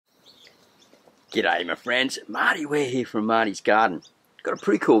G'day my friends, Marty Ware here from Marty's Garden. Got a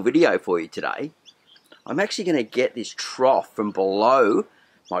pretty cool video for you today. I'm actually going to get this trough from below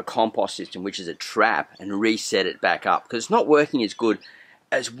my compost system, which is a trap, and reset it back up because it's not working as good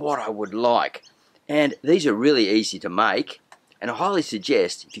as what I would like. And these are really easy to make, and I highly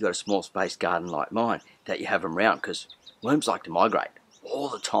suggest, if you've got a small space garden like mine, that you have them around because worms like to migrate all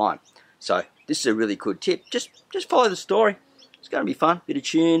the time. So this is a really good tip. Just follow the story. It's going to be fun. Bit of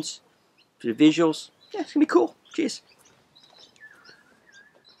tunes, bit of visuals. Yeah, it's going to be cool. Cheers.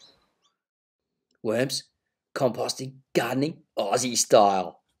 Worms, composting, gardening, Aussie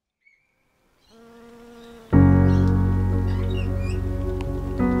style.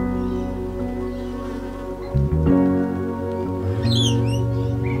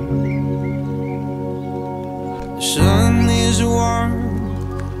 The sun is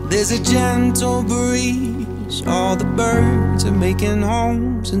warm, there's a gentle breeze. All the birds are making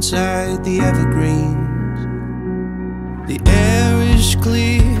homes inside the evergreens. The air is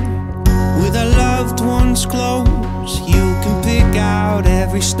clear, with our loved ones close. You can pick out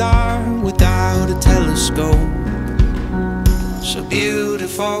every star without a telescope. So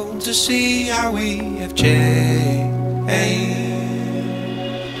beautiful to see how we have changed.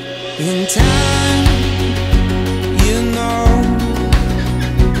 In time, you know,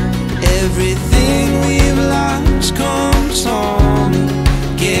 everything we've lost comes home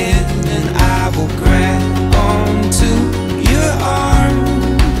again. And I will grab onto your arm,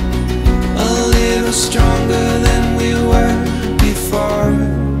 a little stronger than we were before.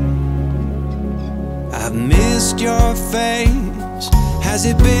 I've missed your face, has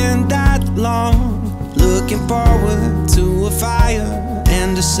it been that long? Looking forward to a fire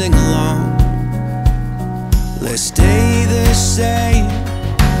and a sing-along. Let's stay the same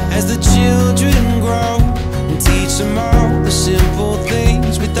as the children grow, and teach them all the simple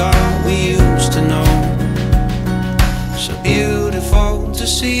things we thought we used to know. So beautiful to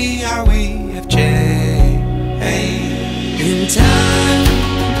see how we have changed. In time,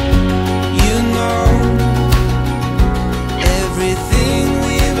 you know, everything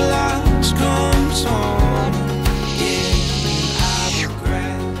we've lost comes home. Yeah, I will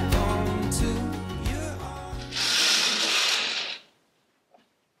grab onto your arm.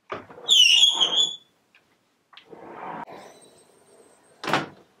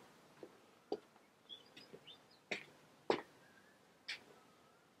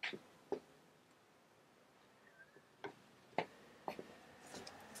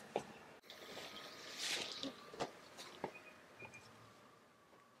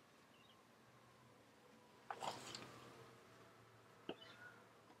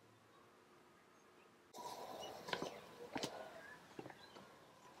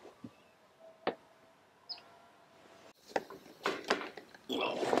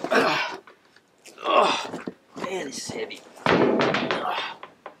 Oh, man, this is heavy.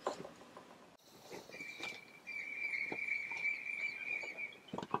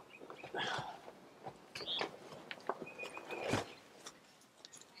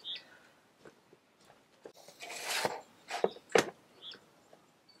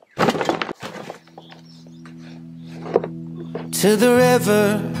 To the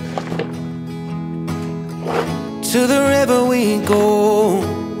river we go.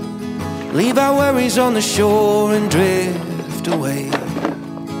 Leave our worries on the shore and drift away.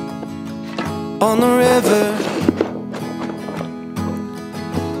 On the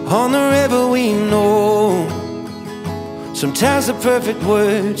river we know, sometimes the perfect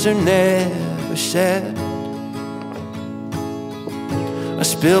words are never said. I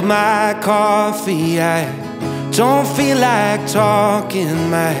spilled my coffee, I don't feel like talking.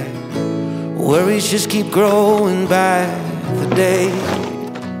 My worries just keep growing by the day.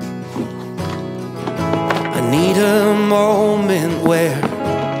 I need a moment where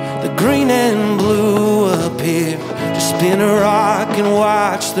the green and blue appear, to spin a rock and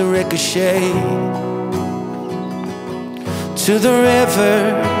watch the ricochet. To the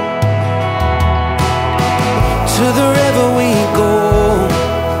river we go.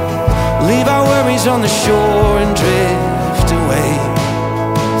 Leave our worries on the shore and drift away.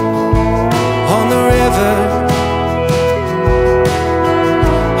 On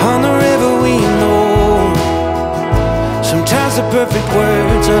the river we know, sometimes the perfect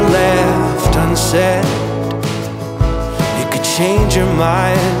words are left unsaid. You could change your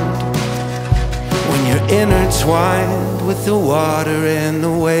mind when you're intertwined with the water and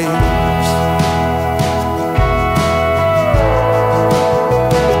the waves.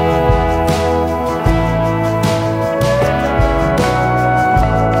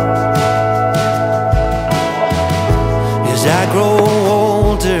 As I grow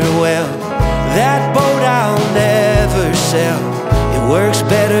older, well, that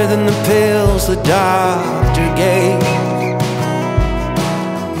than the pills the doctor gave.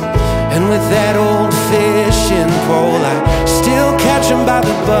 And with that old fishing pole, I still catch them by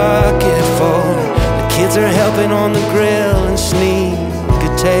the bucketful. The kids are helping on the grill and sneak a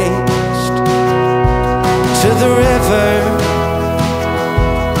taste. To the river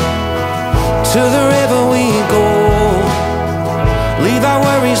we go. Leave our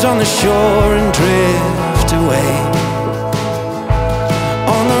worries on the shore and drift away.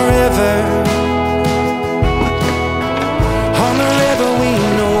 On the river we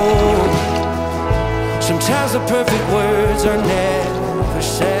know. Sometimes the perfect words are never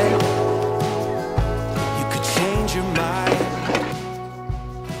said. You could change your mind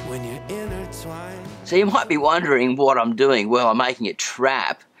when you're intertwined. So you might be wondering what I'm doing. Well, I'm making a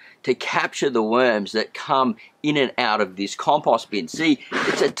trap to capture the worms that come in and out of this compost bin. See,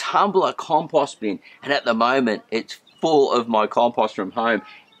 it's a tumbler compost bin, and at the moment it's full of my compost from home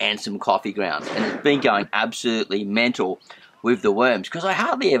and some coffee grounds, and it's been going absolutely mental with the worms because I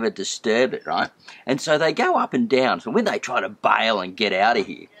hardly ever disturb it, right? And so they go up and down. So when they try to bail and get out of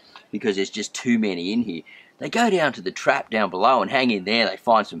here because there's just too many in here, they go down to the trap down below and hang in there. They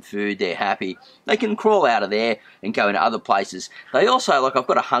find some food, they're happy. They can crawl out of there and go into other places. They also, like, I've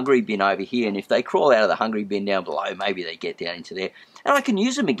got a hungry bin over here, and if they crawl out of the hungry bin down below, maybe they get down into there. And I can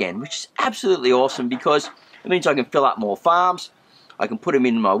use them again, which is absolutely awesome because it means I can fill up more farms. I can put them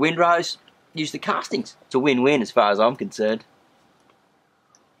in my windrows, use the castings. It's a win-win as far as I'm concerned.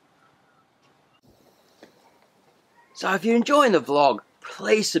 So if you're enjoying the vlog,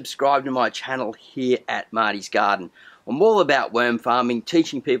 please subscribe to my channel here at Marty's Garden. I'm all about worm farming,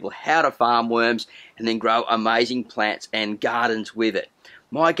 teaching people how to farm worms and then grow amazing plants and gardens with it.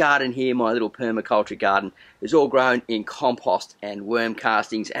 My garden here, my little permaculture garden, is all grown in compost and worm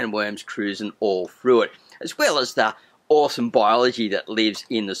castings and worms cruising all through it, as well as the awesome biology that lives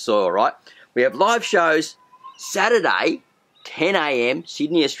in the soil, right? We have live shows Saturday, 10 AM,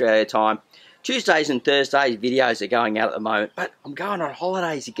 Sydney, Australia time. Tuesdays and Thursdays videos are going out at the moment, but I'm going on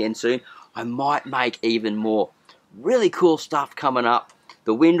holidays again soon. I might make even more. Really cool stuff coming up.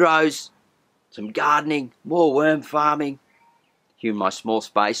 The windrows, some gardening, more worm farming here in my small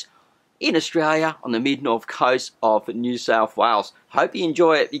space in Australia on the mid-north coast of New South Wales. Hope you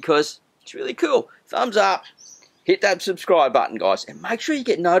enjoy it because it's really cool. Thumbs up, hit that subscribe button, guys, and make sure you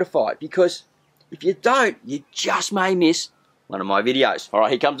get notified because if you don't, you just may miss one of my videos. All right,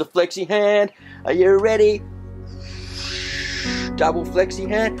 here comes a flexi hand. Are you ready? Double flexi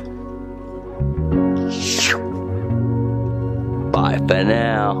hand. Bye for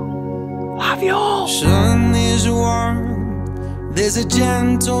now. Love you all. Sun is warm, there's a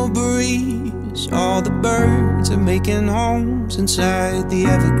gentle breeze. All the birds are making homes inside the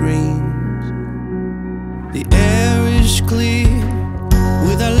evergreens. The air is clear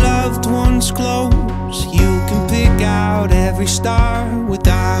with our loved ones close. You can pick out every star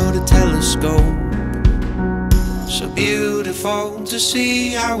without a telescope. So beautiful to see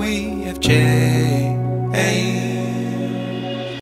how we have changed.